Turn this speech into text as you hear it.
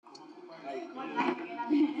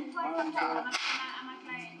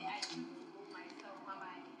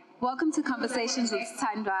Welcome to Conversations with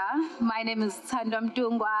Thandwa. My name is Thandwa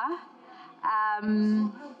Mdungwa.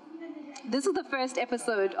 This is the first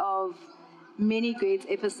episode of many great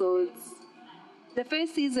episodes. The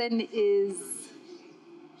first season is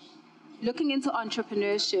looking into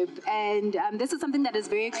entrepreneurship, and this is something that is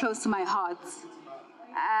very close to my heart.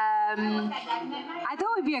 I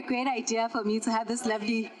thought it would be a great idea for me to have this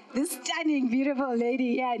stunning, beautiful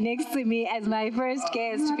lady here next to me as my first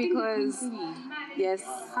guest because, yes.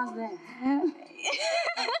 How's that?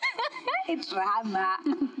 It's drama.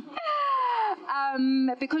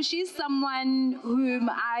 Because she's someone whom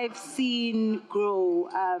I've seen grow,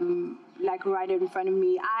 like right in front of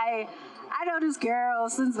me. I know this girl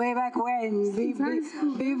since way back when,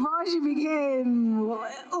 before she became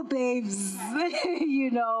babes, you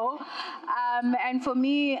know. And for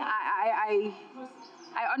me, I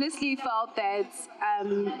honestly felt that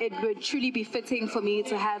it would truly be fitting for me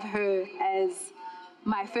to have her as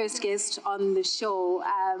my first guest on the show.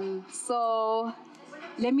 So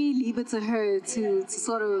let me leave it to her to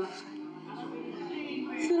sort of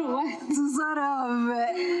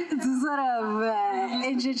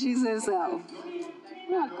introduce herself.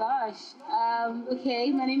 Oh my gosh.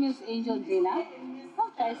 Okay, my name is Angel Ndlela.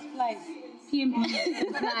 Oh, guys, flies. PMP.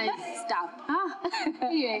 Nice. Stop.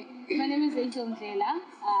 Anyway, my name is Angel Ndlela.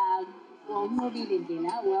 Mobile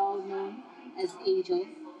Ndlela, well known as Angel.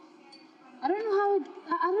 I don't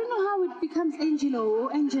know how it becomes Angelo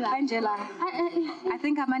or Angela. Angela. I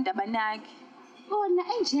think Amanda Banag. Oh, no,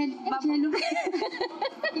 Angel.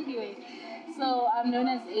 Anyway, so I'm known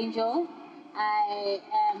as Angel. I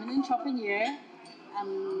am an entrepreneur. I'm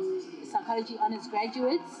a psychology honors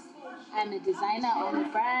graduate. I'm a designer, I own a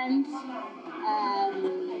brand.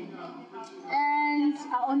 And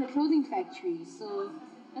I own a clothing factory. So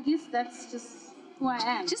I guess that's just who I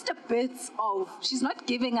am. Just a bit of, she's not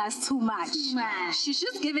giving us too much. She's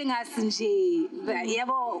just giving us the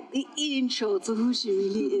intro to who she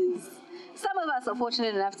really is. Some of us are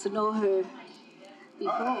fortunate enough to know her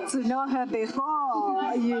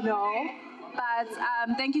before, you know. But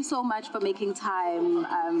thank you so much for making time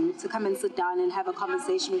to come and sit down and have a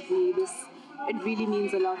conversation with me. It really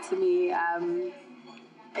means a lot to me.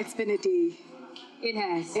 It's been a day. It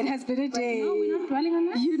has. It has been a day. No, we're not dwelling on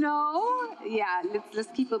that. You know? Yeah, let's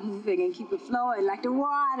keep it moving and keep it flowing like the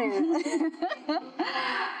water.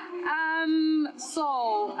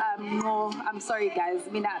 I'm sorry guys. I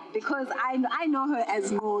mean, because I know her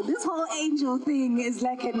as Mo. This whole angel thing is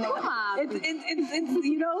like it's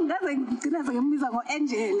you know, that's like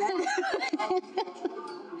angel.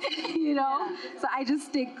 You know? So I just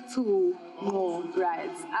stick to Mo,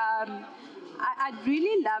 right? I'd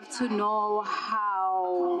really love to know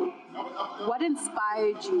what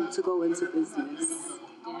inspired you to go into business?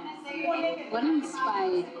 What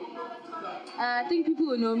inspired? I think people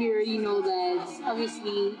who know me already know that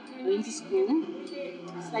obviously I went to school,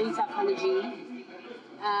 studied psychology.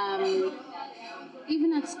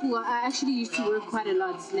 Even at school, I actually used to work quite a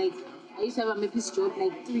lot. Like I used to have a MIPIS job,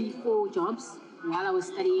 like 3-4 jobs while I was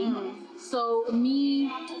studying. So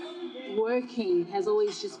me working has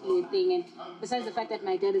always just been a thing, and besides the fact that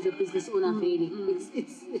my dad is a business owner,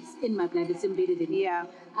 it's in my blood, it's embedded in me. Yeah.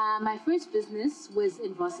 My first business was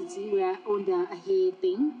in Varsity, where I owned a hair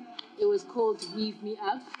thing. It was called Weave Me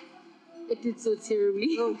Up. It did so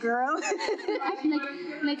terribly. Oh, girl.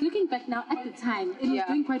 like looking back now, at the time, it was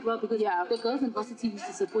doing quite well because the girls in Varsity used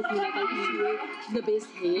to support me. Like I used to wear the best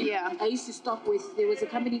hair. Yeah. I used to stop with, there was a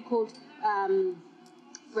company called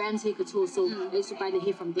Brand Take Couture, so I used to buy the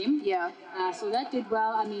hair from them. Yeah. So that did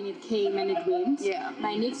well. I mean, it came and it went. Yeah.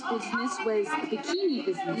 My next business was a bikini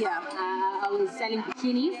business. Yeah. I was selling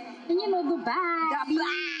bikinis, and you know, the body.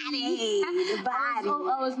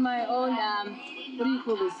 I was my own, what do you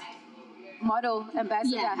call this? Model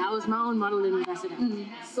ambassador. Yeah, I was my own model and ambassador.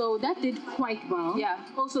 So that did quite well. Yeah.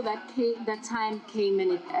 Also, that time came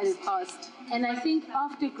and it passed. And I think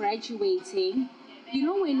after graduating, you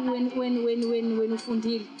know, when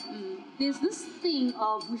Fundil, there's this thing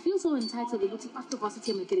of we feel so entitled. After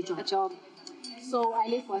varsity, I'm gonna get a job. So I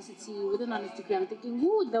left varsity with an honest degree. I'm thinking,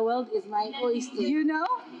 ooh, the world is my oyster. You know,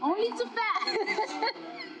 only to fast.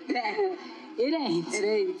 It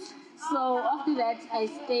ain't. So after that, I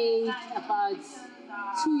stayed about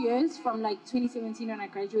 2 years from like 2017 when I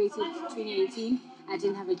graduated to 2018. I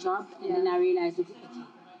didn't have a job, and then I realized, okay,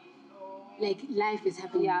 like life is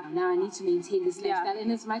happening now. I need to maintain this lifestyle.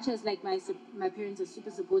 And as much as like my parents are super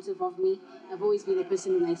supportive of me, I've always been a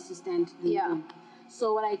person who likes to stand alone.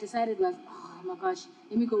 So what I decided was, oh my gosh,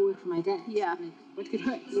 let me go work for my dad. Yeah. Like, what could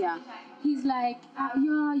hurt? Yeah. He's like,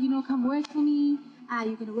 yeah, you know, come work for me.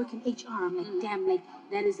 You're gonna work in HR. I'm like, damn, like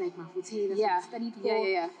that is like my forte. That's what I studied for.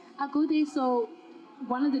 Yeah. I go there. So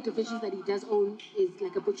one of the divisions that he does own is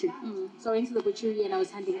like a butchery. So I went to the butchery and I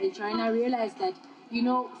was handling HR, and I realized that, you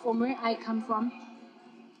know, from where I come from,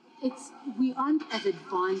 we aren't as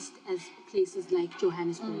advanced as places like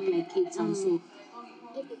Johannesburg, like Cape Town. So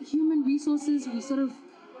human resources, we sort of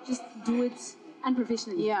just do it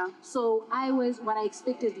unprofessionally. Yeah. So what I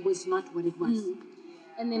expected was not what it was.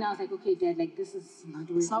 And then I was like, okay, Dad, like this is not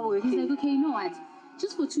working. It's not working. He's like, okay, you know what?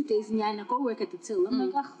 Just for 2 days, Nyana, go work at the till.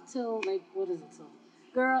 I'm like, till, like, what is it till?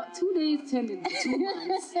 Girl, 2 days turned into 2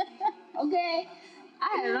 months. Okay.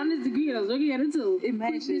 I had an honors degree and I was working at a till.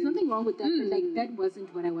 Imagine. There's nothing wrong with that, but like that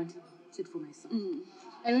wasn't what I wanted for myself.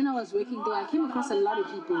 And when I was working there, I came across a lot of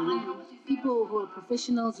people. Like, people who are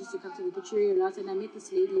professionals used to come to the butchery a lot, and I met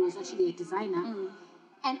this lady who was actually a designer.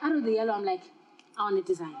 And out of the yellow, I'm like, I want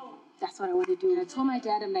to design. That's what I want to do. And I told my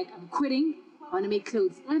dad, I'm like, I'm quitting. I want to make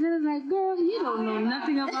clothes. My dad was like, girl, you don't know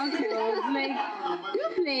nothing about clothes. Like,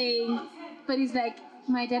 you're playing. But he's like,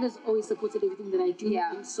 my dad has always supported everything that I do.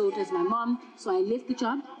 Yeah. And so does my mom. So I left the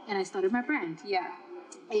job and I started my brand. Yeah.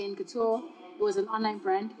 And Couture was an online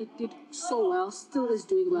brand. It did so well, still is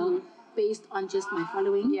doing well, based on just my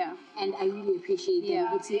following. Yeah. And I really appreciate that. Yeah.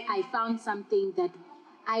 But see, I found something that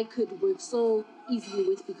I could work so easily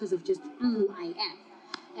with because of just who I am.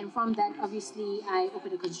 And from that, obviously, I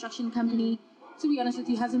opened a construction company. To be honest with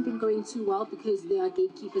you, it hasn't been going too well because there are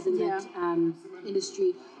gatekeepers in that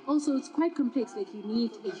industry. Also, it's quite complex. Like, you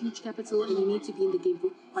need a huge capital and you need to be in the game for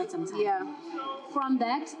quite some time. Yeah. From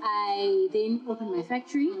that, I then opened my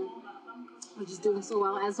factory, which is doing so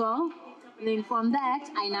well as well. And then from that,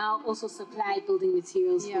 I now also supply building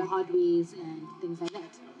materials for hardwares and things like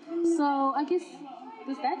that. So I guess,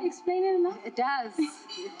 does that explain it enough? It does.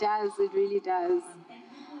 It does. It really does.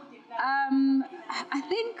 I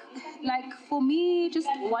think, like, for me, just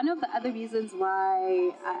one of the other reasons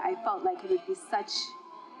why I felt like it would be such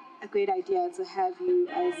a great idea to have you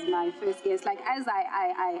as my first guest, like, as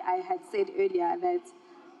I had said earlier, that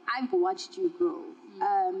I've watched you grow.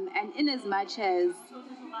 And in as much as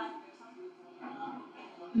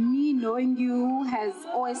me knowing you has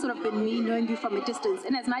always sort of been me knowing you from a distance,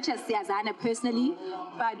 in as much as Siyazana personally,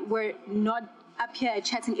 but we're not up here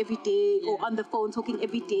chatting every day or on the phone talking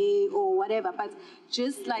every day or whatever, but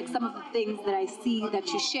just like some of the things that I see that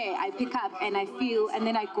you share, I pick up and I feel, and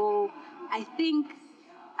then I go, I think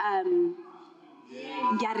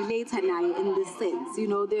relate in this sense, you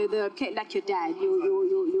know, the like your dad,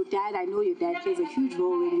 your dad, I know your dad plays a huge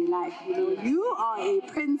role in your life, you know, you are a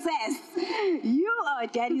princess, you are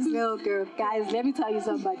daddy's little girl. Guys, let me tell you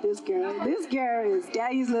something about this girl is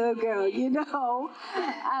daddy's little girl, you know.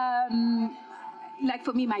 Like,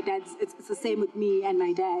 for me, my dad's, it's the same with me and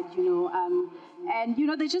my dad, you know, and you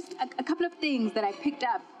know, there's just a couple of things that I picked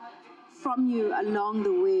up from you along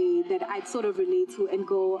the way that I'd sort of relate to and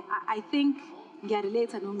go, I think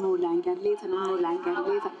ngiyarelate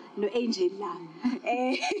no angel la.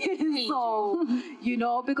 So, you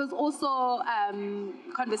know, because also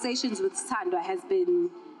conversations with Sandra has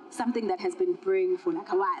been something that has been brewing for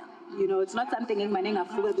like a while. You know, it's not something in my name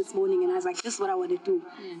this morning and I was like, this is what I want to do.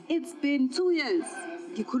 It's been 2 years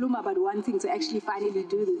ngikhuluma about wanting to actually finally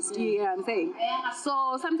do this. Do you hear what I'm saying?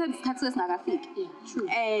 So sometimes it's not true.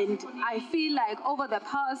 And I feel like over the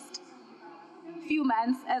past few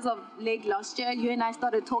months, as of late last year, you and I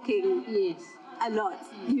started talking a lot,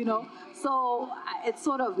 you know. So it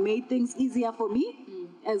sort of made things easier for me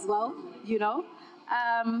as well, you know.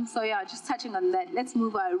 So yeah, just touching on that. Let's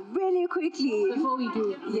move on really quickly. Before we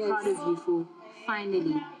do, I'm proud of you for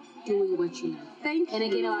finally doing what you love. Thank you. And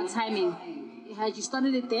again, about timing. Had you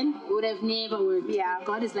started it then, it would have never worked. Yeah. But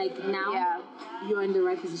God is like, now you're in the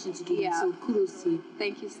right position to do it. So kudos to you.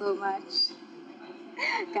 Thank you so much,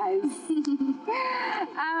 guys.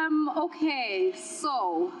 Okay,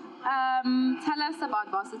 so tell us about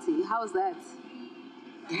Varsity. How was that?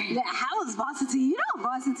 How was Varsity? You know,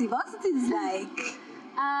 Varsity is like...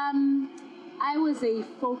 I was a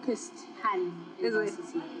focused hand in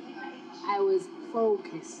Varsity. I was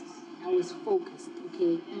focused,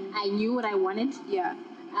 okay? I knew what I wanted. Yeah.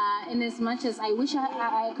 In as much as I wish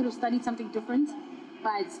I could have studied something different,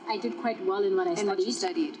 but I did quite well in what I studied. What you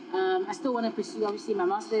studied. I still want to pursue, obviously, my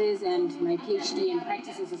master's and my PhD and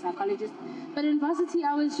practice as a psychologist. But in Varsity,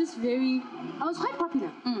 I was quite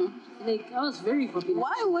popular. Like, I was very popular.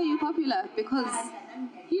 Why were you popular? Because,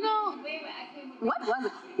 you know... What was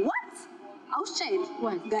it? What? I was changed.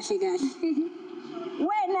 What? Gashi.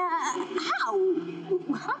 When, how?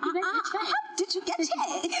 How did I get here? How did you get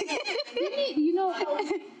here? Really, you know,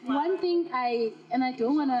 one thing and I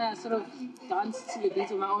don't want to sort of dance to the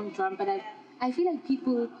beat of my own drum, but I feel like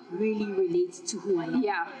people really relate to who I am.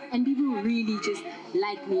 Yeah. And people really just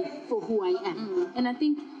like me for who I am. And I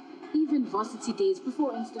think even varsity days,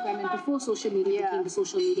 before Instagram and before social media became the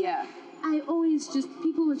social media, I always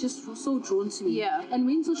people were just so drawn to me. Yeah. And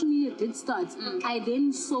when social media did start, I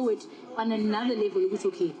then saw it on another level. It was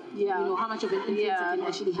okay. You know, how much of an influence I can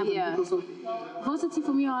actually have on people. So varsity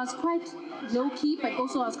for me, I was quite low key, but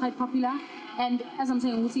also I was quite popular. And as I'm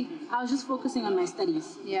saying, Uti, I was just focusing on my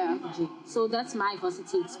studies. Yeah. So that's my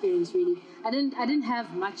varsity experience, really. I didn't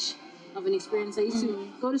have much of an experience. I used to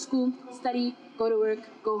go to school, study, go to work,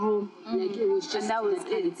 go home. Like it was just And that was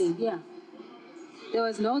kind of thing. Yeah. There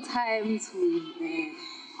was no time to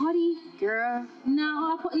Party. girl.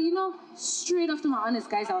 No, you know, straight after my honors,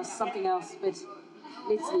 guys, I was something else. But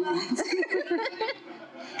let's leave that.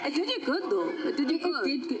 It did you good though. It did you good.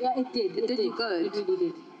 It did. It did you good. It really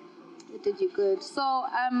did. It did you good. So,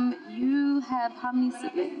 you have how many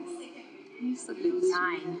siblings? How many siblings?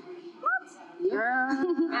 9. What? Girl.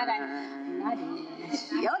 I got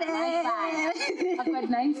 9. Yo, there. I've got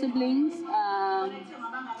 9 siblings.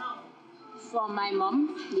 From my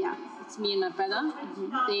mom, it's me and my brother.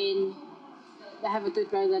 Then I have a third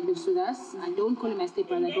brother that lives with us. I don't call him my step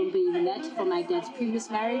brother. I don't believe in that. From my dad's previous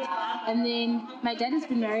marriage, and then my dad has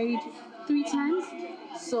been married 3 times.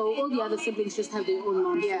 So all the other siblings just have their own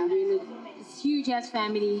moms. Yeah. So really, it's huge ass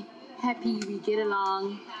family. Happy, we get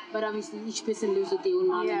along. But obviously, each person lives with their own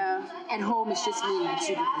mom. Yeah. At home, it's just me and my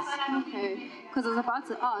 2 brothers. Okay. Because I was about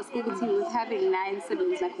to ask, with having 9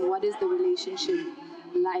 siblings, like, what is the relationship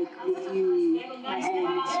like with you and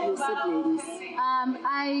your siblings?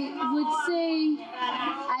 I would say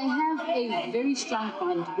I have a very strong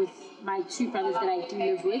bond with my 2 brothers that I do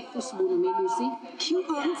live with, Usbuno and Lucy.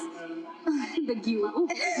 Coupons? The Giwa.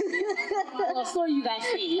 Well, so you guys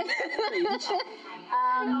say.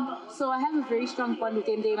 So I have a very strong bond with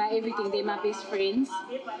them. They're my everything. They're my best friends.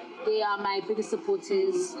 They are my biggest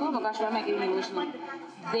supporters. Oh my gosh, why am I getting emotional?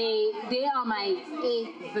 They are my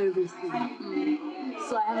everything.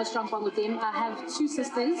 So I have a strong bond with them. I have 2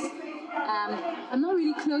 sisters. I'm not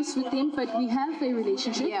really close with them, but we have a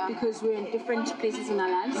relationship because we're in different places in our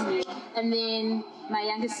lives. And then my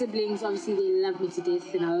younger siblings, obviously, they love me to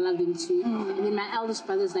death, and I love them too. And then my eldest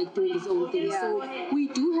brother's like doing his own thing. So we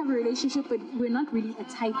do have a relationship, but we're not really a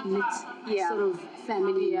tight-knit sort of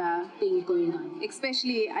family thing going on.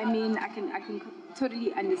 Especially, I mean, I can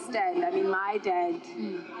totally understand. I mean, my dad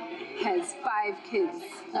has 5 kids.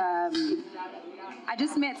 I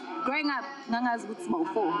just met, growing up, Nanga's with small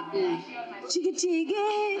 4. Chiki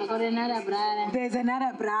chiki. I got another brother. There's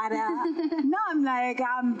another brother. Now I'm like,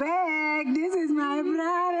 I'm back. This is my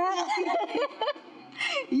brother.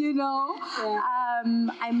 You know?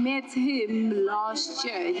 I met him last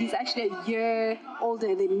year. He's actually a year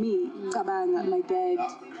older than me. Kabanga, my dad,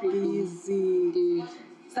 crazy. Dude.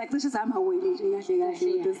 It's like, this is I'm with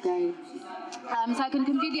this guy. So I can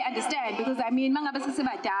completely understand, because I mean, and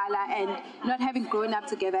not having grown up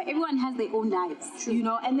together, everyone has their own lives, you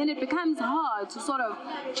know, and then it becomes hard to sort of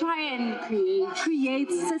try and create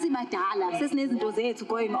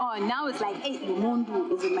going on. Now it's like, hey,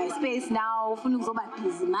 Mundu is in my space now,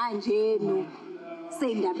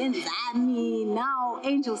 now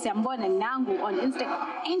Angel Sambon and Nangu on Instagram.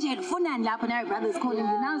 Angel Funan Lapanari brothers calling you.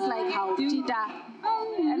 Now it's like how Tita.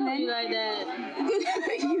 And then like that.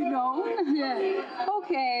 you know? Yeah.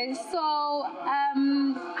 Okay, so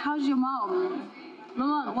how's your mom?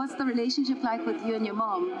 Mom, What's the relationship like with you and your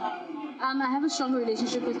mom? I have a stronger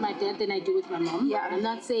relationship with my dad than I do with my mom. Yeah. I'm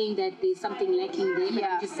not saying that there's something lacking there, but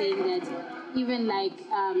I'm just saying that even like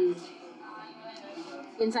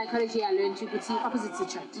in psychology, I learned to see opposites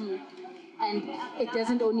attract. And it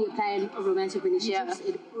doesn't only apply in romantic relationships,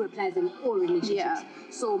 it applies in all relationships. Yeah.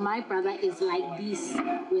 So my brother is like this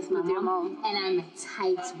with my With your mom, and I'm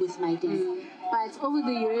tight with my dad. But over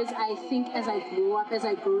the years, I think as I grow up, as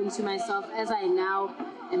I grow into myself, as I now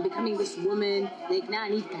am becoming this woman, like now I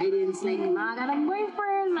need guidance, like, Ma, I got a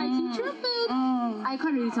boyfriend, like, he tripping. I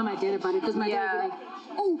can't really tell my dad about it because my dad would be like,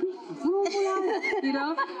 oh, you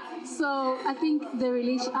know? So I think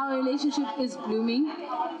our relationship is blooming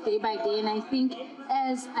day by day, and I think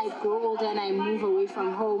as I grow older and I move away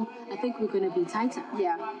from home, I think we're going to be tighter.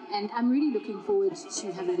 Yeah. And I'm really looking forward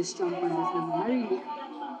to having a strong bond with my mom. I really am.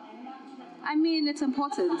 I mean, it's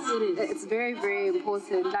important. It is. It's very, very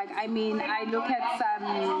important. Like, I mean, I look at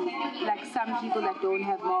some people that don't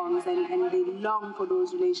have moms and they long for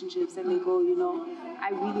those relationships and they go, you know, I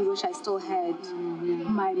really wish I still had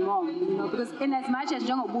my mom, you know, because in as much as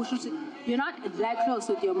you're not that close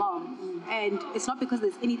with your mom, and it's not because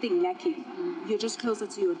there's anything lacking. You're just closer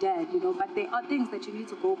to your dad, you know, but there are things that you need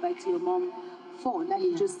to go back to your mom for, like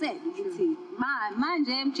you just said, you see,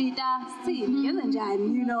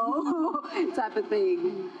 you know, type of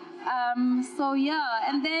thing. So yeah,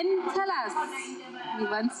 and then tell us, we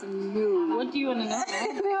want to know. What do you want to know?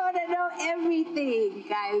 We want to know everything,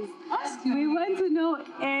 guys. We want to know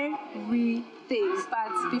everything.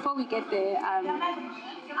 But before we get there,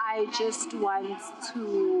 I just want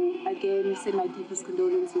to again send my deepest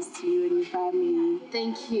condolences to you and your family.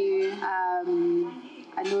 Thank you.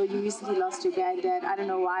 I know you recently lost your granddad. I don't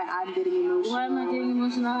know why I'm getting emotional. Why am I getting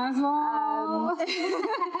emotional as well?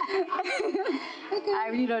 I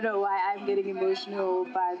really don't know why I'm getting emotional,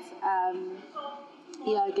 but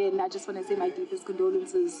yeah, again, I just want to say my deepest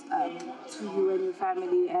condolences to you and your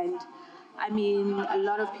family. And I mean, a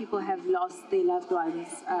lot of people have lost their loved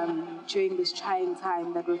ones during this trying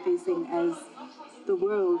time that we're facing as the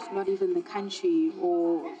world, not even the country,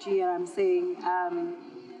 or do you know what I'm saying?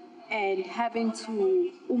 And having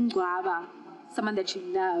to umgwaba someone that you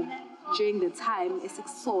love during the time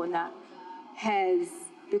has,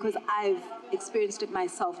 because I've experienced it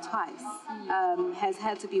myself twice, has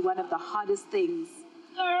had to be one of the hardest things.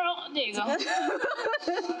 Girl, there you go.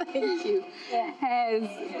 Thank you. Yeah. Has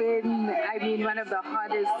been, I mean, one of the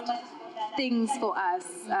hardest things for us,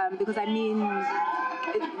 because I mean,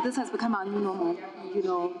 this has become our new normal, you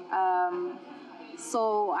know.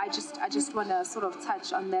 So I just want to sort of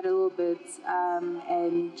touch on that a little bit,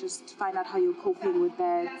 and just find out how you're coping with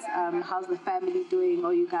that. How's the family doing,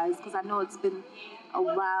 or you guys? Because I know it's been a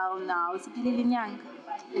while now. It's been young.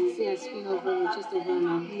 It's been over, just over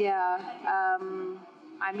now. Yeah.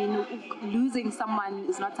 I mean, losing someone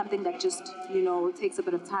is not something that just, you know, takes a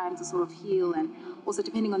bit of time to sort of heal, and also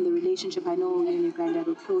depending on the relationship. I know you and your granddad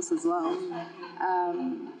were close as well.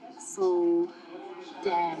 So.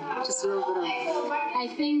 Damn. Just a little bit of. I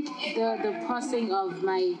think the passing of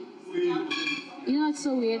my, you know, it's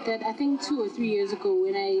so weird that I think 2 or 3 years ago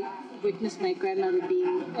when I witnessed my grandmother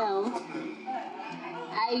being ill,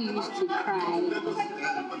 I used to cry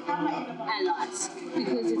a lot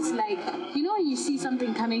because it's like, you know, when you see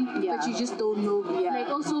something coming, but you just don't know. Yeah. Like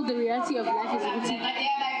also the reality of life is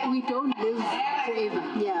we don't live forever.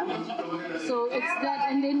 Yeah. So it's that,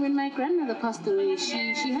 and then when my grandmother passed away,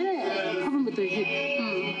 she had a problem with her hip.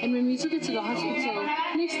 And when we took her to the hospital,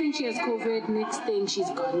 next thing she has COVID, next thing she's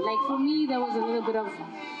gone. Like for me, there was a little bit of,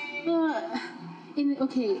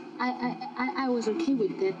 okay, I was okay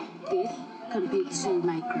with that death compared to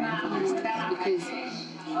my grandfather's death because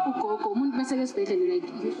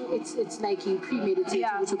it's like you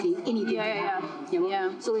premeditated, it's okay, anything can happen.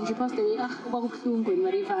 Yeah. So when she passed away, and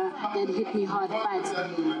whatever, that hit me hard. But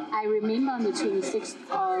I remember on the 26th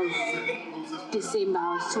of December, I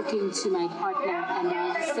was talking to my partner and I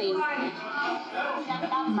was just saying,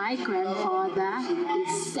 my grandfather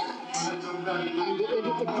is sad. And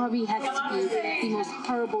it probably has to be the most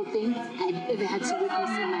horrible thing I've ever had to witness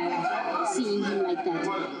in my life, seeing him like that.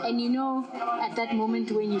 And you know, at that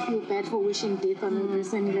moment when you feel bad for wishing death on a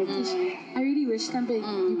person, you're like, I really wish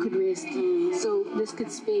you could rest. So this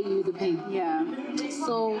could spare you the pain. Yeah.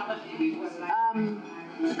 So,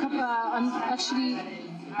 actually,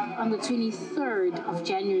 on the 23rd of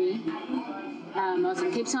January, I was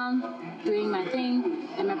in Cape Town doing my thing,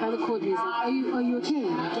 and my brother called me. He's like, are you okay?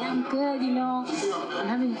 I'm like, yeah, I'm good, you know. I'm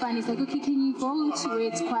having fun. He's like, okay, can you go to where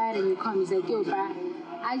it's quiet and you calm? He's like, yo, bro,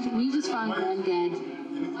 we just found granddad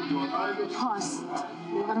passed.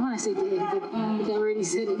 I don't want to say dead, but I already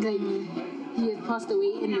said it. Like, he had passed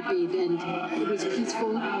away in the bed, and it was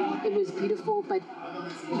peaceful, it was beautiful, but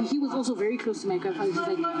he was also very close to my grandfather. He's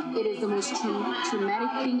like, it is the most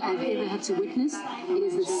traumatic thing I've ever had to witness. It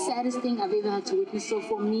is the saddest thing I've ever had to witness. So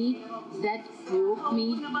for me, that broke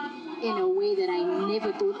me in a way that I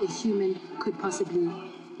never thought a human could possibly,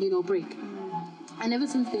 break. And ever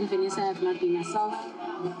since then, Vanessa, I have not been myself.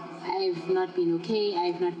 I've not been okay.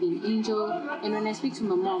 I've not been Angel. And when I speak to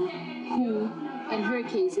my mom, who, in her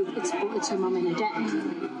case, it's her mom and her dad.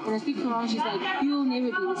 When I speak to her mom, she's like, you'll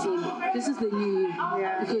never be the same. This is the new you.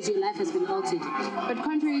 Because your life has been altered. But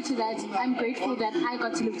contrary to that, I'm grateful that I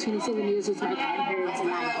got to live 27 years with my grandparents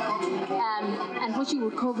alive. Unfortunately,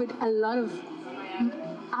 with COVID, a lot of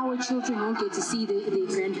our children won't get to see their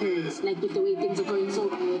grandparents, like with the way things are going. So,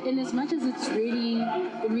 in as much as it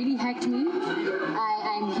really hacked me,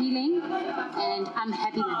 I'm healing, and I'm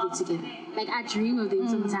happy that they're together. Like, I dream of them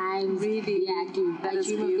sometimes. Really? Yeah, I do. That I is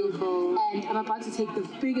dream beautiful. of them. And I'm about to take the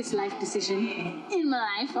biggest life decision in my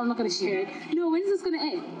life. I'm not going to share it. No, when is this going to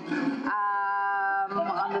end?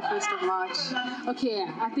 On the 1st of March. Okay,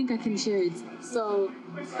 yeah, I think I can share it. So,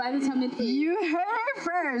 by the time it ends, You heard it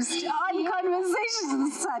first on Conversations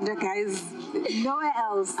with Sandra, guys. Nowhere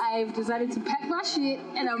else. I've decided to pack my shit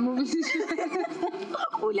and I'm moving to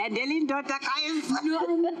Ulandela indoda, guys.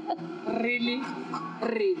 Really?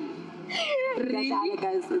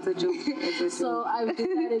 Guys, it's a joke. It's a joke. So I've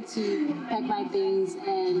decided to pack my things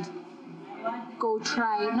and not go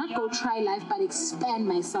try life, but expand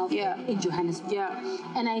myself in Johannesburg. Yeah.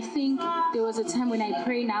 And I think there was a time when I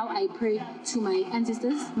pray to my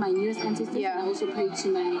ancestors, my newest ancestors, Yeah. and I also pray to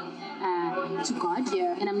my to God.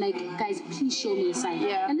 Yeah. And I'm like, guys, please show me a sign.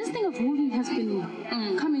 Yeah. And this thing of moving has been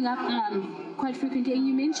coming up quite frequently. And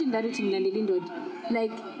you mentioned that it's in Landelindo.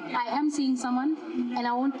 Like, I am seeing someone, and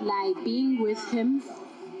I won't lie, being with him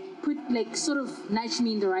sort of nudged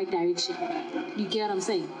me in the right direction. You get what I'm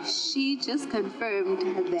saying? She just confirmed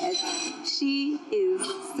that she is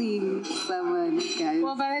seeing someone, guys.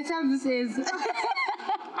 Well, by the time this is,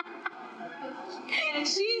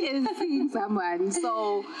 She is seeing someone.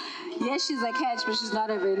 So, yes, she's a catch, but she's not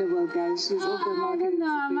available, guys. She's open market. No,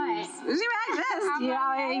 I might. She might just,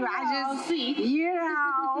 I'll see. You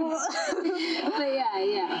know. But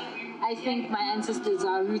yeah. I think my ancestors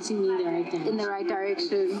are rooting me in the right direction. In the right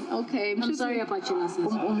direction. Okay. I'm sorry about your losses.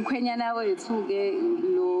 Umkhwenyana wethu-ke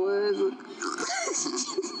lo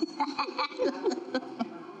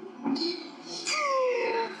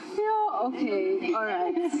okay, all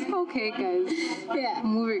right. Okay, guys. Yeah.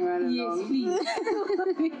 Moving right along. Yes, please.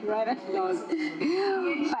 Right along.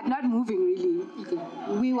 But not moving really. Okay.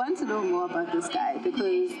 We want to know more about this guy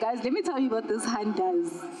because, guys, let me tell you what this hand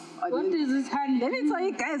does. What does this hand Let me tell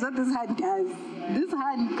you guys what this hand does. This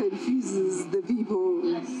hand confuses the people.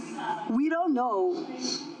 Yes. We don't know.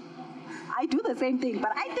 I do the same thing,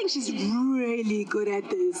 but I think she's really good at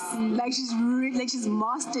this. Like she's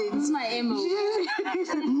mastered. This is my MO.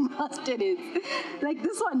 She's mastered it. Like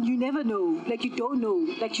this one, you never know. Like you don't know.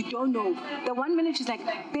 The 1 minute she's like,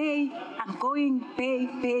 "Bae, I'm going, bae,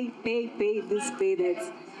 this, bae,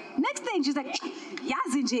 that." Next thing she's like,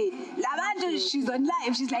 "Yazi nje, labantu," she's on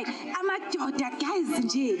live. She's like, "Amadoda, guys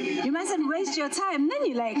nje, you mustn't waste your time." Then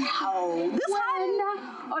you're like, "How? This hand?"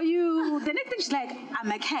 Or you? The next thing she's like,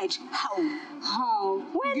 "I'm a catch." How?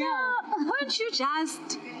 When won't you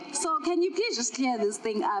just? So can you please just clear this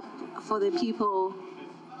thing up for the people?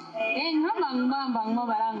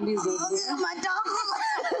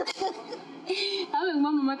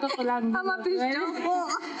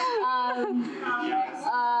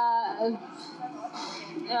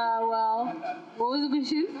 Well, what was the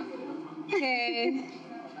question? Okay.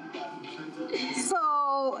 So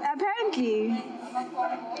apparently,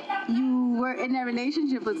 you were in a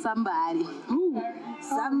relationship with somebody. Ooh.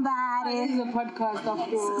 Somebody. This is a podcast,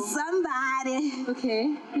 after all. Somebody.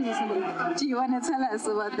 Okay. Who's this somebody? Do you want to tell us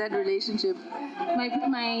about that relationship?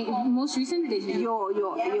 My most recent relationship.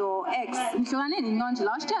 Your ex.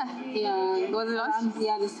 Last year? Yeah. Was it last?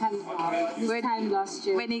 Yeah, this time last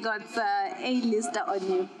year. When he got A-lister on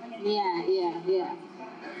you. Yeah.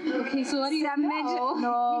 Okay, so what do you know?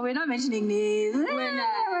 No, we're not mentioning names. We're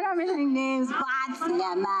not mentioning names, but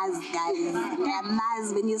Yamaz, guys.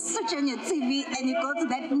 Yamaz, when you switch on your TV and you go to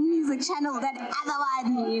that music channel, that other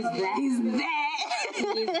one, He's there. He's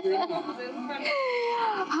there.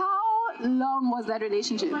 How long was that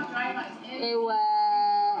relationship? It was...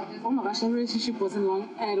 Oh my gosh, that relationship wasn't long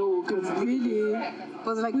at all. Really?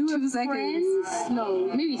 Was it like 2 seconds? Friends? No,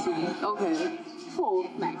 maybe 3. Okay. 4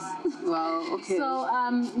 max. Wow, okay. So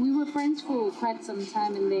we were friends for quite some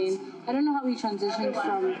time, and then I don't know how we transitioned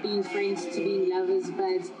from being friends to being lovers,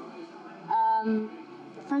 but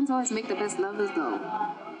friends always make the best lovers though.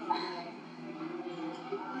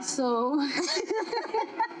 So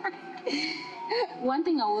one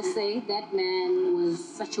thing I will say, that man was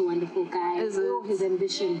such a wonderful guy. Is it? His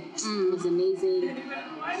ambition was amazing.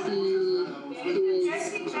 He was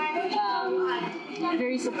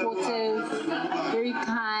very supportive, very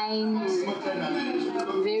kind,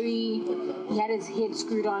 he had his head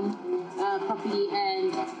screwed on properly,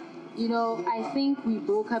 and you know, I think we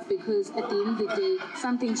broke up because at the end of the day,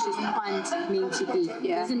 some things just aren't meant to be.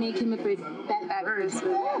 Yeah. Doesn't make him a bad bad person.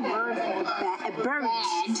 A bird.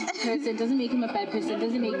 Bad person doesn't make him a bad person,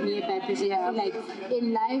 doesn't make me a bad person. Yeah. I feel like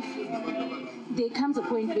in life there comes a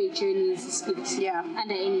point where journey is split. Yeah.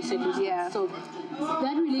 Under any circumstance. Yeah. So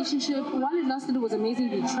that relationship, while it lasted, it was amazing.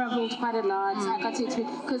 We traveled quite a lot. I got to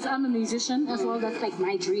experience, because I'm a musician as well. That's like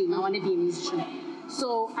my dream. I want to be a musician.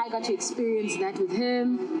 So I got to experience that with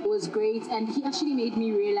him. It was great, and he actually made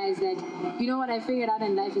me realize that, you know what I figured out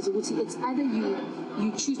in life is it's either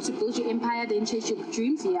you choose to build your empire, then chase your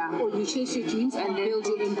dreams, or you chase your dreams and build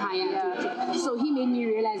your empire. Yeah. So he made me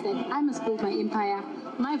realize that I must build my empire.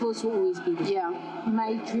 My voice will always be there. Yeah.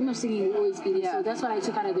 My dream of singing will always be there. Yeah. So that's what I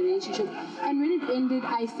took out of the relationship. And when it ended,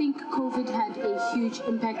 I think COVID had a huge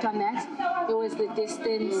impact on that. It was the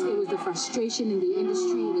distance, it was the frustration in the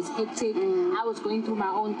industry, it was hectic. I was going through my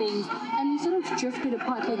own things, and we sort of drifted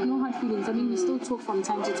apart, like no hard feelings. I mean, we still talk from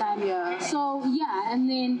time to time. Yeah. So yeah, and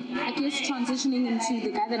then I guess transitioning into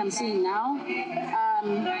the guy that I'm seeing now,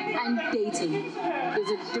 and dating. There's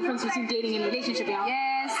a difference between dating and relationship, yeah?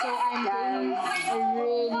 Yes. So I'm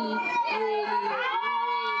dating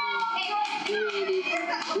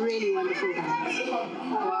a really wonderful guy.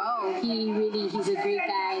 Wow. He's a great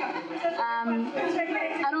guy.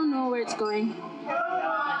 I don't know where it's going.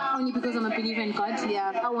 Only because I'm a believer in God.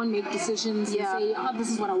 Yeah. I won't make decisions Yeah. and say, oh, this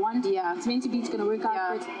is what I want. Yeah. It's meant to be, it's going to work out.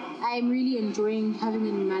 Yeah. But I'm really enjoying having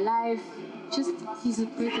him in my life. Just, he's a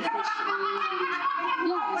breath of fresh air.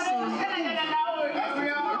 Yeah, so...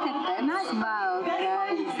 Look at that smile,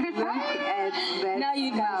 guys. Look at that Now you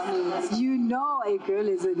smile. know. You know a girl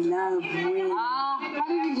is in love when... How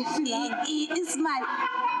did you get to love? It's my...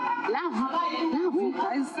 Love.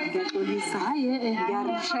 Guys, that's what you say.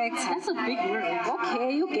 That's a big word.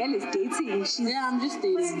 Okay, your girl is dating. She's Yeah, I'm just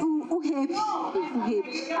dating. happy.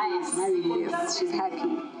 Happy. I am married. Yes, she's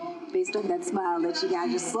happy. Based on that smile that she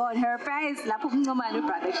just saw on her face. Lapho umncomane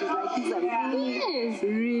brother, she's like, he's a Yes.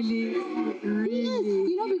 really.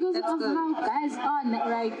 You know, because That's of good. how guys are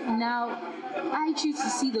right now, I choose to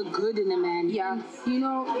see the good in a man. Yeah. And, you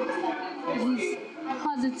know, he's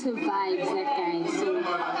positive vibes, that guy. So,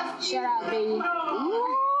 shout out, baby.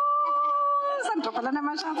 Sandrophala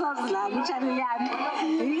nama-shoutouts la ku-channel yami.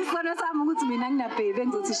 Isono sami ukuthi mina nginabhebe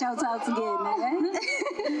engizothi shoutouts kuyena.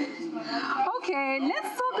 Okay,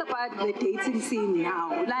 let's talk about the dating scene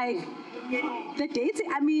now. Like, the dating,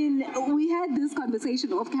 I mean, we had this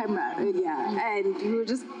conversation off camera earlier, and we were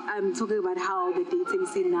just talking about how the dating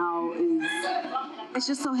scene now it's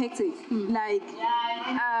just so hectic. Like,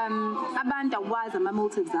 abantu awazi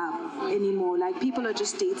ama-motives abo anymore. Like, people are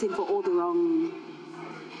just dating for all the wrong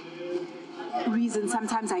reasons.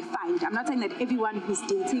 Sometimes I find, I'm not saying that everyone who's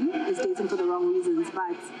dating is dating for the wrong reasons,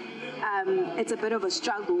 but it's a bit of a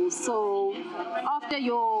struggle. So after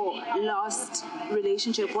your last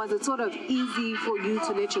relationship, was it sort of easy for you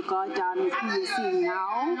to let your guard down with who you're seeing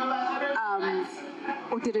now?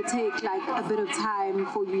 Or did it take like a bit of time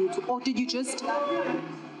for you to, or did you just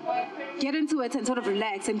get into it and sort of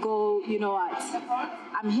relax and go, you know what,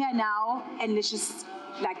 I'm here now and let's just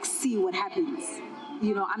like see what happens?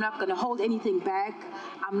 You know, I'm not gonna hold anything back.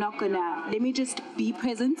 I'm not gonna, let me just be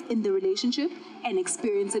present in the relationship and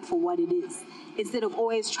experience it for what it is, instead of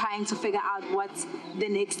always trying to figure out what the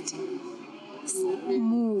next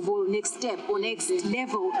move or next step or next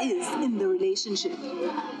level is in the relationship.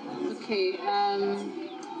 Okay,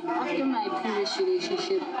 after my previous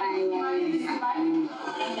relationship, I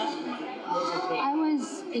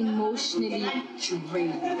was emotionally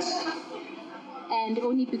drained. And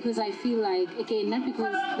only because I feel like, again, not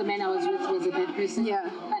because the man I was with was a bad person,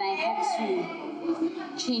 but I had to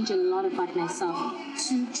change a lot about myself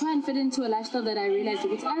to try and fit into a lifestyle that I realized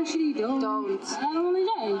which I actually I don't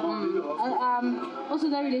enjoy. Also,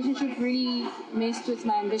 that relationship really messed with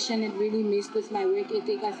my ambition. It really messed with my work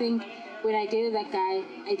ethic. I think when I dated that guy,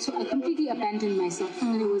 I completely abandoned myself,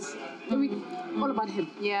 and it was all about him.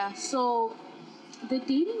 Yeah. So the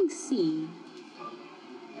dating scene,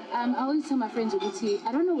 I always tell my friends,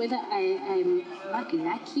 I don't know whether I'm not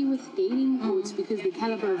lucky with dating or it's because the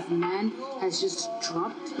caliber of man has just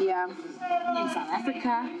dropped. Yeah. In South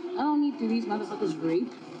Africa, not only do these motherfuckers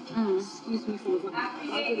rape, excuse me for the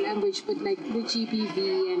language, but like the GBV,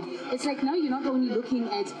 and it's like now you're not only looking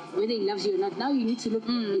at whether he loves you or not, now you need to look,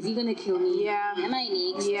 is he gonna kill me? Yeah. Am I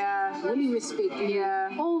next? Yeah. Will he respect me?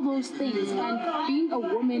 Yeah. All those things. And being a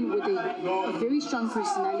woman with a very strong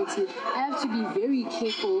personality, I have to be very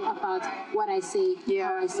careful about what I say,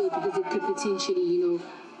 how I say it, because it could potentially,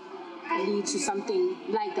 lead to something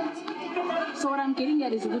like that. So what I'm getting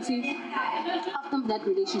at is, after that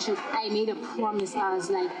relationship, I made a promise. I was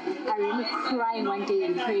like, I remember crying one day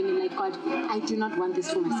and praying and like, God, I do not want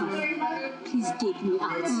this for myself. Please take me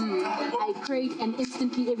out. I prayed and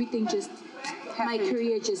instantly everything just, my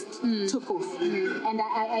career just took off. And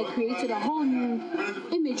I created a whole new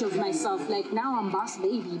image of myself. Like now I'm boss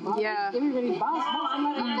baby. Boss, Yeah. Everybody boss. I'm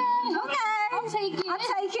like, okay. I'll take it.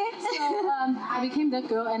 So I became that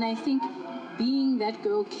girl, and I think being that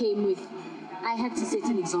girl came with, I had to set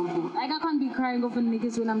an example. Like I can't be crying over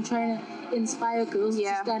niggas when I'm trying to inspire girls to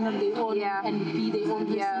stand on their own and be their own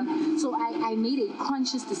person. So I made a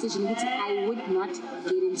conscious decision that I would not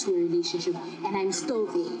get into a relationship, and I'm still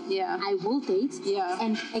there. I will date,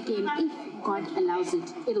 and again, if God allows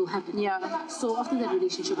it, it'll happen. So after that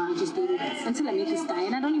relationship, I just dated until I met this guy,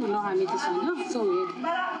 and I don't even know how I met this guy. No, it's so weird.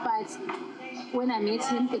 But when I met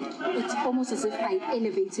him, it's almost as if I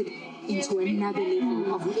elevated into another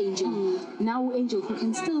level of Angel. Now Angel, who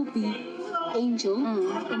can still be Angel,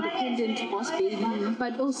 independent boss baby,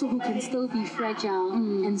 but also who can still be fragile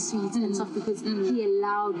and sweet and soft, because he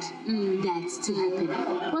allowed that to happen.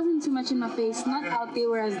 It wasn't too much in my face, not out there,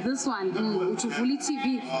 whereas this one, Uchuvuli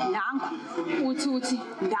TV, Ututi,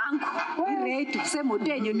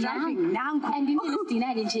 you're driving, and you know this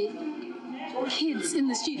denied kids in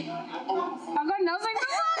the street. I got nothing.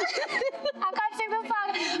 I can't sing the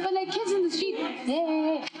song, but like kids in the street.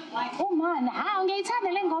 Hey, oh man, how get time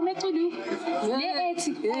and go make to do? And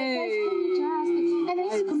I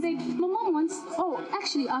used to complain. My mom once. Oh,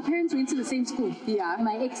 actually, our parents went to the same school.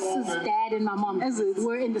 My ex's dad and my mom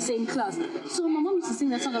were in the same class. So my mom used to sing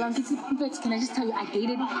that song around. In fact, can I just tell you, I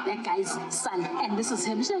dated that guy's son, and this was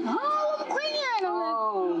him. She's like, oh, Queen.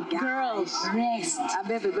 Oh, girl, rest.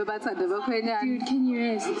 Dude, can you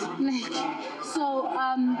rest? Like, so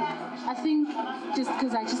I think just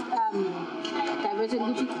because I just diverted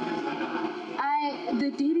with the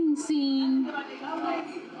dating scene.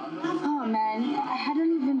 Oh man, I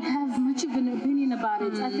don't even have much of an opinion about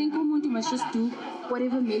it. I think umuntu must just do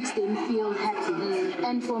whatever makes them feel happy.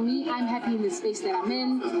 And for me, I'm happy in the space that I'm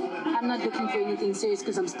in. I'm not looking for anything serious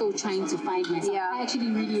because I'm still trying to find myself. I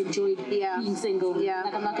actually really enjoyed being single.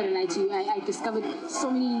 Like, I'm not gonna lie to you. I discovered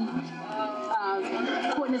so many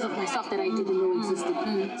corners of myself that I didn't know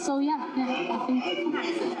existed. So yeah, I think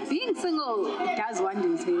being single does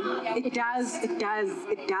wonders. It does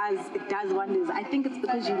wonders. I think it's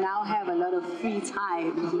because you now have a lot of free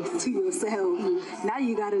time to yourself. Now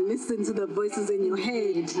you gotta listen to the voices in your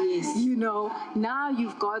head. You know, now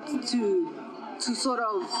you've got to sort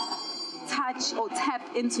of touch or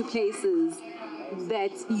tap into places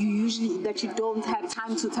that you don't have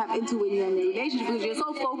time to tap into when you're in a relationship, because you're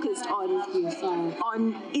so focused on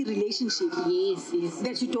a relationship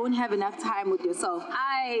that you don't have enough time with yourself.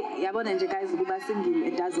 Guys,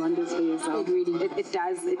 it does wonders for yourself. It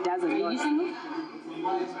does a lot. Are you single?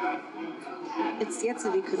 It's yet to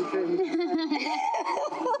be confirmed.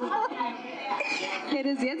 It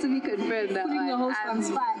is yet to be confirmed. Putting the host on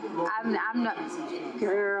spot. I'm not.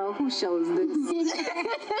 Girl, who shows this? Who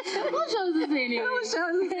shows this anyway? Who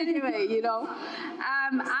shows this anyway? You know,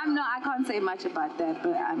 I'm not. I can't say much about that,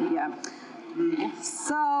 but yeah.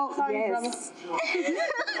 So sorry, yes.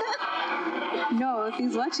 No, if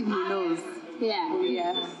he's watching, he knows. Yeah,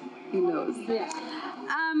 he knows.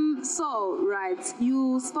 So, right,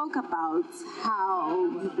 you spoke about how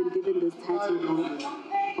you've been given this title of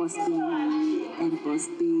boss lady and boss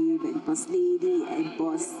babe and boss lady and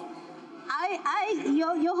boss.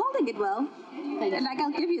 You're holding it well. Like,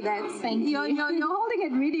 I'll give you that. Thank you. You're holding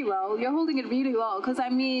it really well. You're holding it really well. Because, I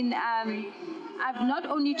mean, I've not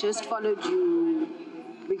only just followed you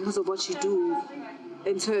because of what you do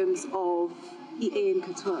in terms of EA and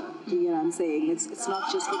couture, do you know what I'm saying? It's not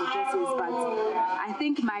just for the dresses, but I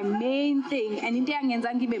think my main thing, and in the end,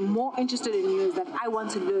 I'm more interested in you, is that I want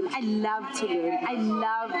to learn. I love to learn. I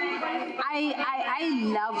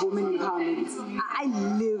love women empowerment. I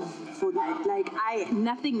live for that. Like,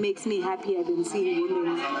 nothing makes me happier than seeing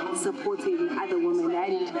women supporting other women.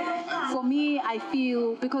 And for me, I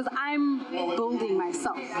feel, because I'm building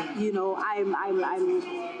myself, you know, I'm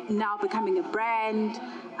now becoming a brand.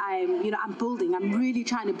 I'm building. I'm really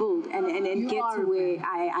trying to build and get to where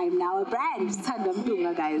I'm now a brand. Thandwa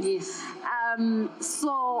Mdunga, guys. Yes.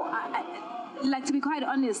 So, like, to be quite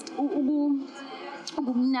honest,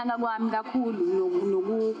 ukumnaka kwami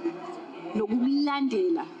kakhulu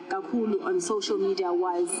nokulandela kakhulu on social media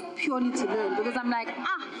was purely to learn, because I'm like,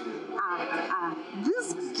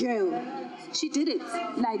 this girl, she did it.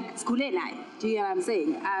 Like, Skulena. Do you know what I'm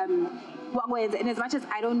saying? And as much as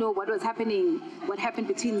I don't know what was happening, what happened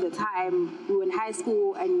between the time we were in high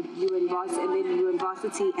school and you were in varsity, and then you were in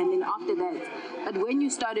varsity, and then after that, but when you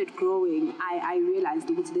started growing, I realized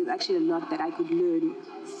there's actually a lot that I could learn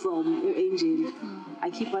from Angel. I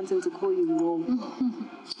keep wanting to call you Mo.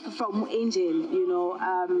 From Angel, you know,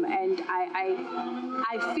 and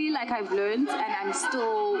I feel like I've learned, and I'm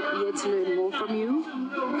still yet to learn more from you.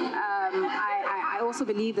 I also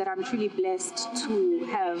believe that I'm truly blessed to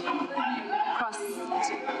have crossed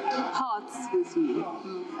paths with you,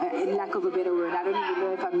 in lack of a better word. I don't even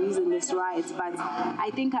know if I'm using this right, but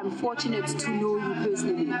I think I'm fortunate to know you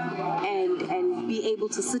personally and be able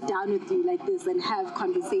to sit down with you like this and have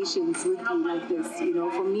conversations with you like this. You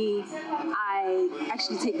know, for me, I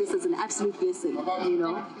actually take this as an absolute blessing, you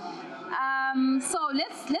know. So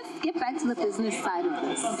let's get back to the business side of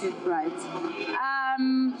this. Okay. Right.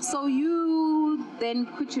 So you then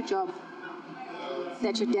quit your job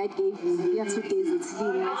that your dad gave you. That's what days it's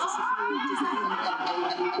leading design.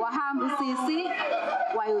 Wahamba Sisi,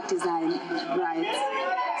 Wild Design. Right.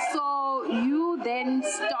 So you then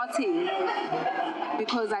starting,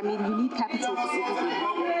 because I mean you need capital for everything.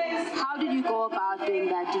 How did you go about doing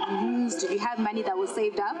that? Did you have money that was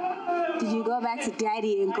saved up? Did you go back to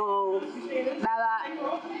daddy and go, Baba,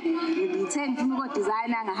 you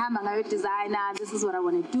designer, this is what I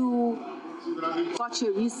want to do? Got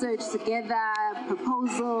your research together,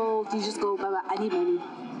 proposal? Did you just go, Baba, I need money?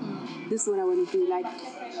 This is what I want to do. Like,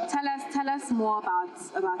 tell us more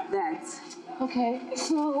about that. Okay,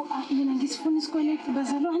 so mina ngisifuna isikweleti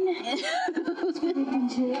bazalwane. Isikweleti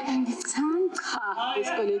nje angithanda.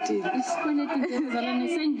 Isikweleti bazalwane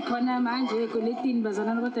sengikhona manje ekweletini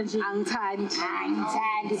bazalwane kodwa nje angithandi.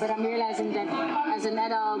 But I'm realizing that as an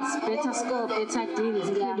adult, better score, better deals,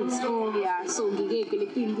 credit score. Yeah. So ngike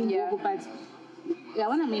ekweletini kungoku, but yeah,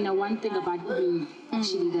 one thing about me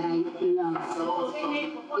actually that I love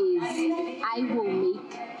is I will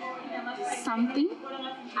make something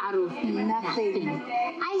out of nothing.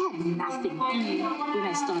 I had nothing when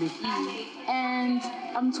I started. And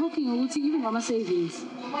I'm talking even Mama savings.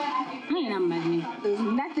 There's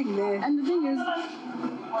nothing there. And the thing is,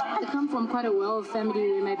 I come from quite a well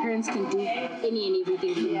family where my parents can do any and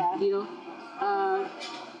everything for me, you know.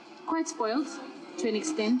 Quite spoiled to an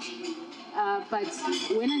extent. But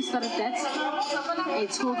when I started that, I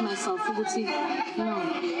told myself, no,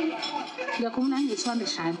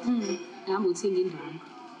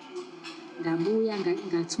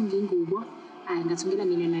 ngathungela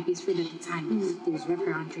mina and my best friend at the time. There was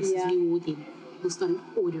wraparound dresses. We wore them. We started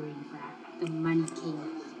ordering, the money came.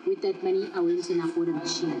 With that money, I went and I bought a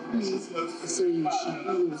machine, a sewing machine.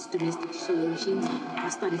 It was domestic sewing machines. I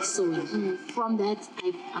started sewing. From that,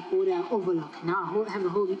 I bought an overlock. Now I have a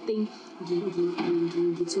whole thing.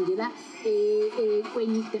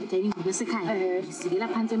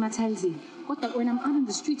 But when I'm out on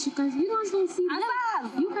the streets, you guys don't see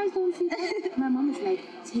that. You guys don't see that. My mom is like,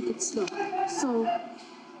 take it slow. So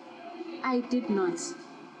I did not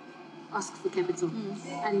ask for capital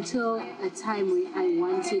until a time where I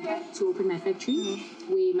wanted to open my factory,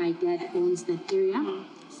 where my dad owns that area.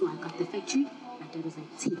 So I got the factory. My dad was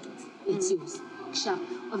like, take it. It's yours. Sharp.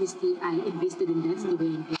 Obviously, I invested in that the way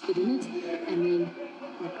I invested in it. And then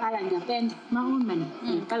I spent my own money.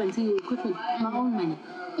 Equipment, my own money.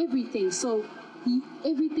 Everything. So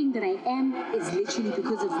everything that I am is literally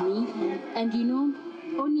because of me. And you know,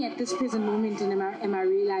 only at this present moment am I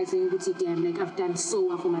realizing, damn, like I've done so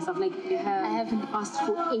well for myself. Like I haven't asked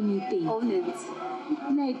for anything. Own it.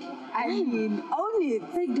 Like own it.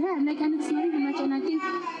 Like damn, like, and it's not even much. And I think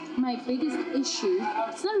my biggest issue,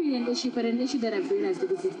 it's not really an issue, but an issue that I've realized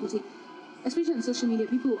is, especially on social media,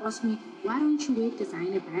 people will ask me, why don't you wear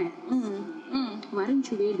designer brands? Why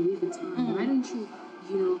don't you wear Louis Vuitton? Why don't you,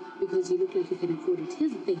 because you look like you can afford it.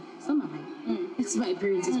 Here's the thing, some are mine. It's my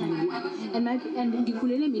parents, it's my one. And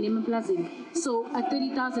Gikulele minimum plazing. So a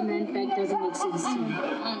 30,000 rand bag doesn't make sense to me.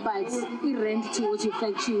 But it rent towards your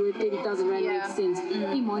factory with 30,000 rand makes sense.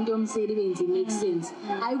 Imondo msebenzi makes sense.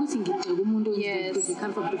 I would think because they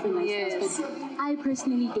come from different lifestyles. But I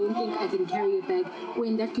personally don't think I can carry a bag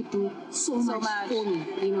when that could do so much for me,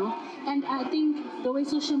 And I think the way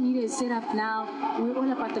social media is set up now, we're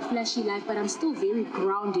all about the flashy life, but I'm still very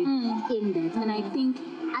grounded in that. And I think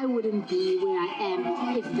I wouldn't be where I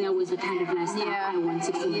am if there was a kind of lifestyle I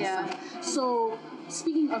wanted for myself. So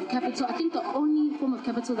speaking of capital, I think the only form of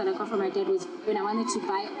capital that I got from my dad was when I wanted to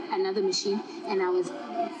buy another machine and I was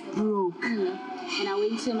broke. And I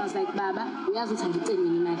went to him, I was like, Baba, we have to get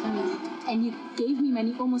money. And he gave me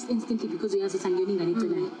money almost instantly because we have to get money.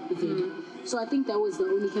 So I think that was the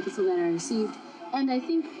only capital that I received. And I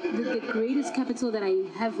think the greatest capital that I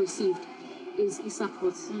have received is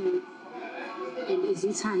support. And is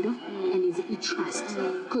Itando and is trust.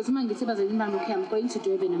 Because okay, I'm going to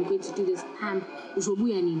Durban, I'm going to do this.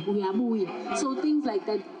 So things like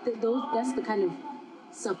that, that's the kind of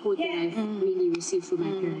support that I've really received from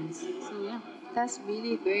my parents. So yeah. That's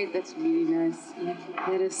really great. That's really nice. Yeah.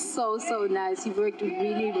 That is so nice. You've worked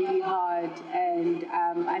really, really hard. And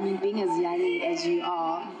I mean, being as young as you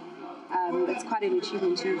are, it's quite an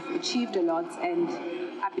achievement. You've achieved a lot, and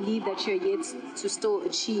I believe that you're yet to still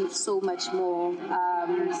achieve so much more.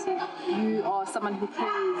 You are someone who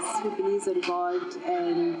prays, who believes in God,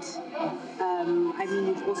 and I mean,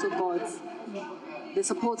 you've also got the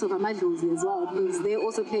support of Amadlozi as well, because they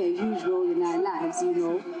also play a huge role in our lives, you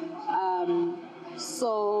know.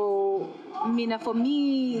 So, Mina, for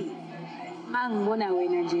me,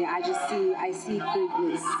 I see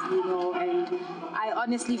greatness, you know, and I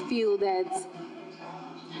honestly feel that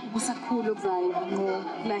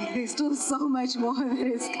like there's still so much more that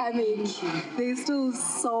is coming. There's still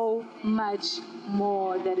so much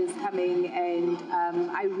more that is coming, and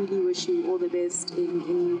I really wish you all the best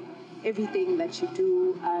in everything that you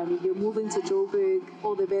do. You're moving to Joburg.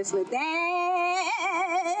 All the best with that.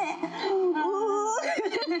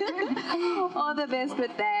 All the best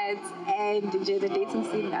with that. And the dating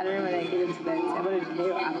scene, I don't know when I get into that. I'm going to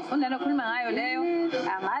do but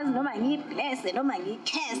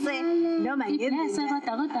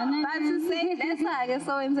to say that's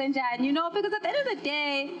so insane, you know, because at the end of the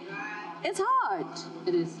day, it's hard.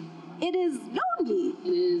 It is. It is lonely. It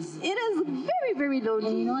is. It is very, very lonely.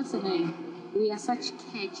 And you know what's the name? We are such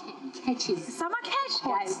catches. Some are catch,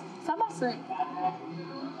 guys. Some are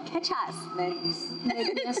catch us, man.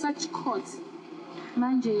 We are such caught.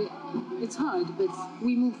 Manje, it's hard, but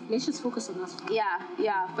we move. Let's just focus on us.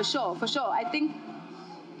 Yeah, for sure. I think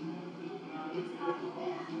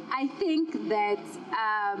that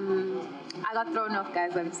I got thrown off,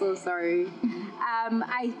 guys. I'm so sorry.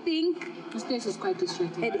 I think this place is quite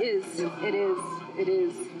distracting. It is.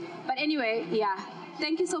 But anyway, yeah.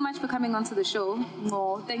 Thank you so much for coming onto the show.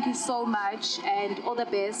 Mo, thank you so much, and all the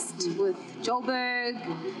best with Joburg.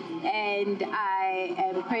 And I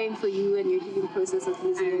am praying for you and your healing process of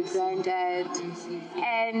losing your granddad.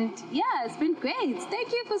 And yeah, it's been great.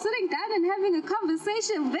 Thank you for sitting down and having a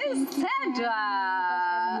conversation with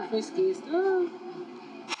Sandra. First guest.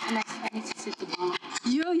 And I need to set the bar.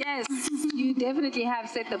 You definitely have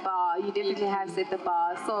set the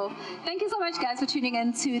bar. So thank you so much, guys, for tuning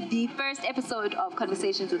in to the first episode of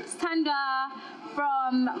Conversations with Sandra.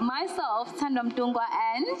 From myself, Sandra Mtungwa,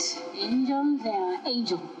 and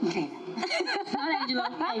Angel. Okay.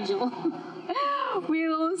 Not Angel. We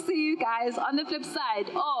will see you guys on the flip side.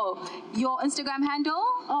 Oh, your Instagram handle?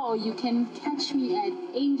 Oh, you can catch me at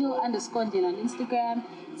Angel_Ndlela on Instagram.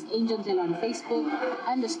 It's Angel Ndlela on Facebook,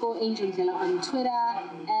 _Angel Ndlela on Twitter,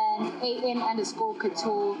 and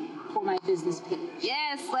AN_Couture for my business page.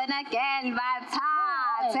 Yes, when again,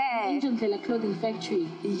 Angel Ndlela Clothing Factory.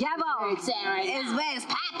 Yabo. It's there right now. Is where it's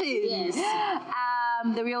popping. Yes.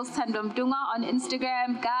 The real Sandra Mdunga on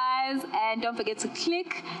Instagram, guys. And don't forget to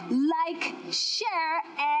click, like, share,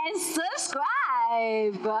 and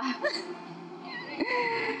subscribe.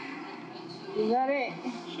 You got it.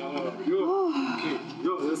 Shout out. Yo,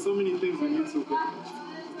 there's so many things on YouTube. This thing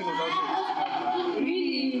was actually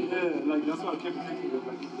Really? yeah, like that's why I kept thinking of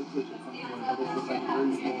like literature at some point, but it was like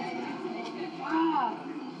very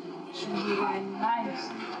small. Nice.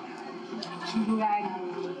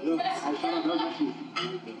 Yo, I shout out YouTube.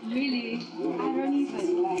 Really? I don't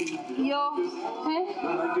even like. Yo, hey?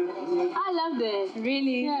 I loved it.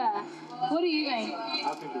 Really? Yeah. What do you think? I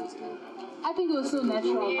think it was good. I think it was so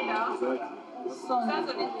natural. Exactly. So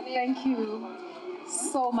natural. Thank you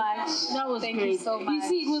so much. That was Thank great. you so much. You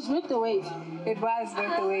see, it was worth the wait. It was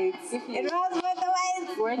worth the wait. It was worth the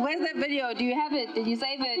wait. Where's the video? Do you have it? Did you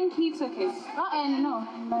save I it? think he took it. Oh, and no.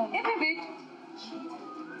 Every bit.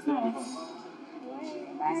 It's nice.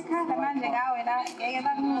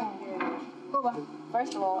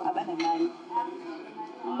 First of all, I'm a man.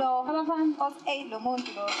 No, Have fun.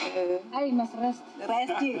 I must rest.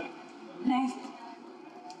 Rest it. Rest.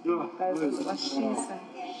 Yo, Guys, where is it? what's she saying?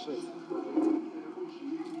 Shit.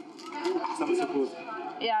 Some support.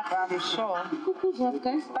 Yeah, I'm sure. What,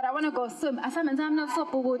 guys? But I want to go swim. I'm not so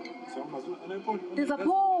good. There's a Yeah,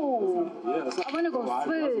 pool. that's I want to go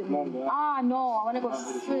swim. No, I want to go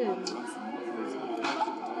swim.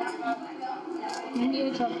 Let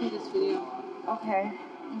me drop you this video. Okay.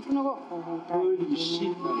 I'm gonna go pool. Holy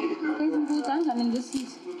shit, man. Guys, I'm good. I'm in this heat.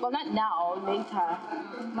 Well, not now, later.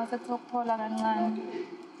 Must talk Paula and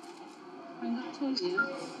told you.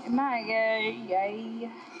 My girl, yeah.